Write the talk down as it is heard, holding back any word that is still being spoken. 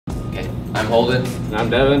I'm Holden. And I'm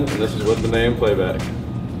Devin, and this is With the Name Playback.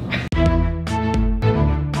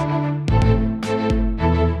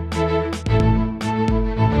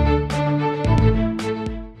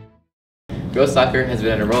 Girls soccer has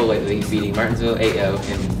been on a roll lately, beating Martinsville 8-0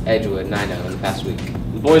 and Edgewood 9-0 in the past week.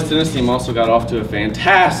 The boys tennis team also got off to a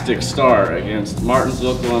fantastic start against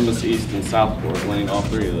Martinsville, Columbus East, and Southport, winning all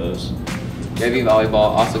 3 of those. JV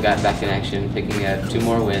volleyball also got back in action, picking up 2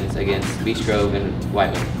 more wins against Beech Grove and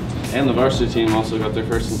Whiteland. And the varsity team also got their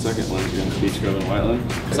first and second wins against Beech Grove and Whiteland.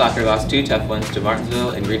 Soccer lost 2 tough ones to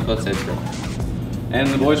Martinsville and Greenfield Central. And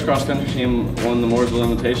the boys cross country team won the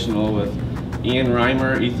Mooresville Invitational with Ian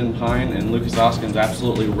Reimer, Ethan Pine, and Lucas Oskins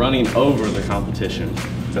absolutely running over the competition.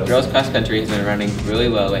 Girls cross country has been running really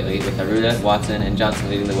well lately, with Aruda, Watson, and Johnson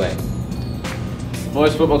leading the way. The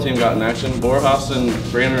boys football team got in action. Borjas and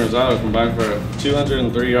Brandon Rosado combined for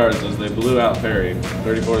 203 yards as they blew out Perry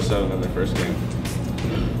 34-7 in their first game.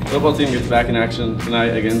 The football team gets back in action tonight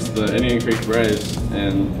against the Indian Creek Braves,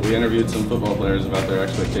 and we interviewed some football players about their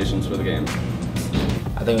expectations for the game.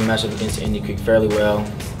 I think we matched up against Indian Creek fairly well.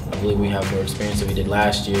 I believe we have more experience than we did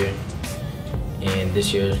last year, and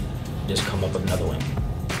this year just come up with another win.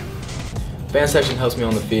 Fan section helps me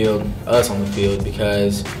on the field, us on the field,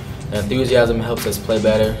 because the enthusiasm helps us play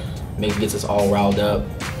better, gets us all riled up,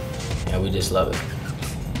 and we just love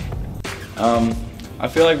it. I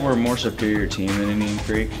feel like we're a more superior team than Indian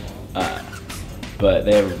Creek, but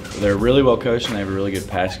they're really well coached and they have a really good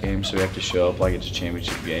pass game, so we have to show up like it's a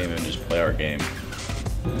championship game and just play our game.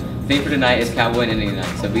 The theme for tonight is Cowboy and Indian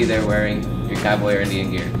night, so be there wearing your Cowboy or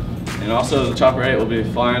Indian gear. And also the Chopper 8 will be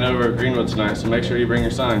flying over Greenwood tonight, so make sure you bring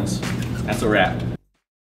your signs. That's a wrap.